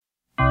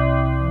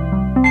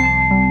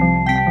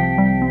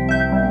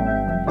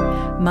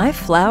My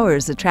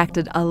flowers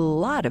attracted a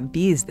lot of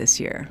bees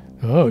this year.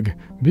 Ugh,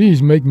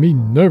 bees make me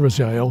nervous,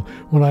 Yael.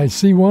 When I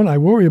see one, I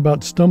worry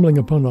about stumbling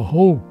upon a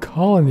whole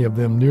colony of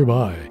them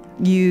nearby.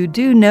 You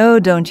do know,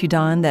 don't you,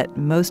 Don, that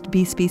most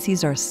bee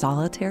species are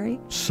solitary?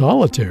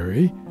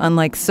 Solitary?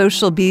 Unlike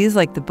social bees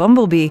like the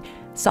bumblebee,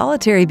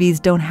 solitary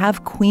bees don't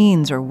have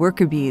queens or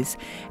worker bees,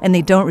 and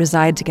they don't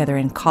reside together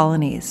in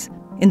colonies.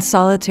 In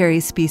solitary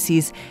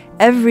species,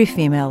 every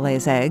female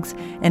lays eggs,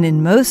 and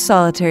in most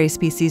solitary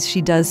species,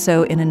 she does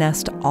so in a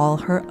nest all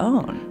her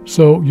own.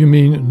 So you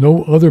mean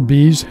no other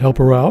bees help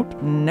her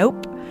out?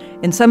 Nope.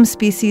 In some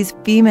species,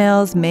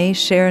 females may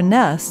share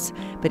nests,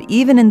 but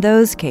even in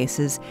those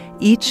cases,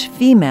 each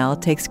female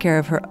takes care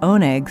of her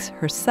own eggs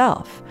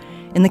herself.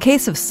 In the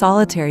case of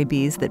solitary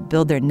bees that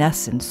build their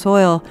nests in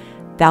soil,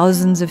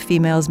 thousands of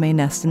females may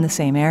nest in the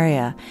same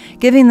area,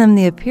 giving them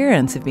the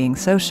appearance of being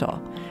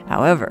social.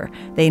 However,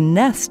 they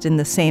nest in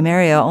the same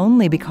area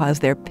only because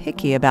they're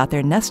picky about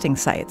their nesting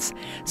sites.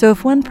 So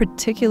if one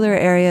particular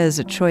area is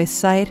a choice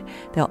site,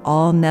 they'll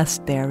all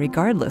nest there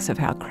regardless of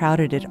how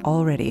crowded it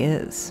already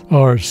is.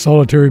 Are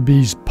solitary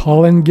bees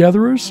pollen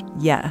gatherers?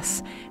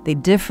 Yes, they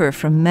differ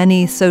from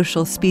many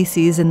social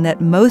species in that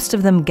most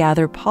of them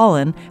gather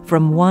pollen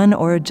from one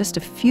or just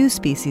a few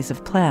species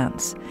of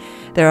plants.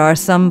 There are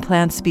some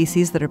plant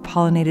species that are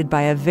pollinated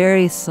by a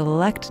very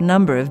select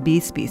number of bee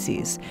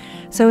species.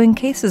 So in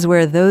cases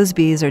where those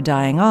bees are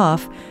dying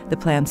off, the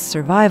plant's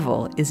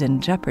survival is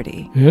in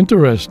jeopardy.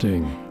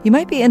 Interesting. You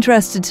might be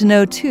interested to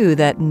know, too,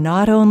 that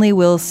not only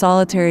will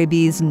solitary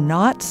bees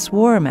not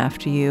swarm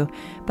after you,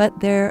 but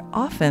they're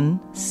often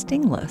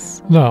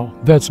stingless. Now,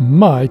 that's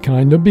my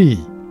kind of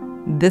bee.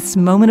 This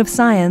moment of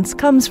science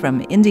comes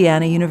from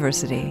Indiana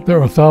University.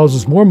 There are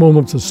thousands more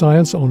moments of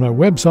science on our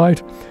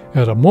website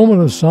at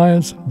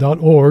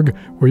amomentofscience.org,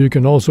 where you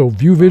can also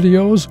view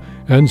videos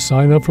and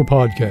sign up for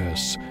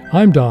podcasts.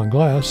 I'm Don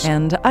Glass.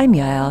 And I'm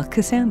Yael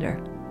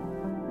Cassander.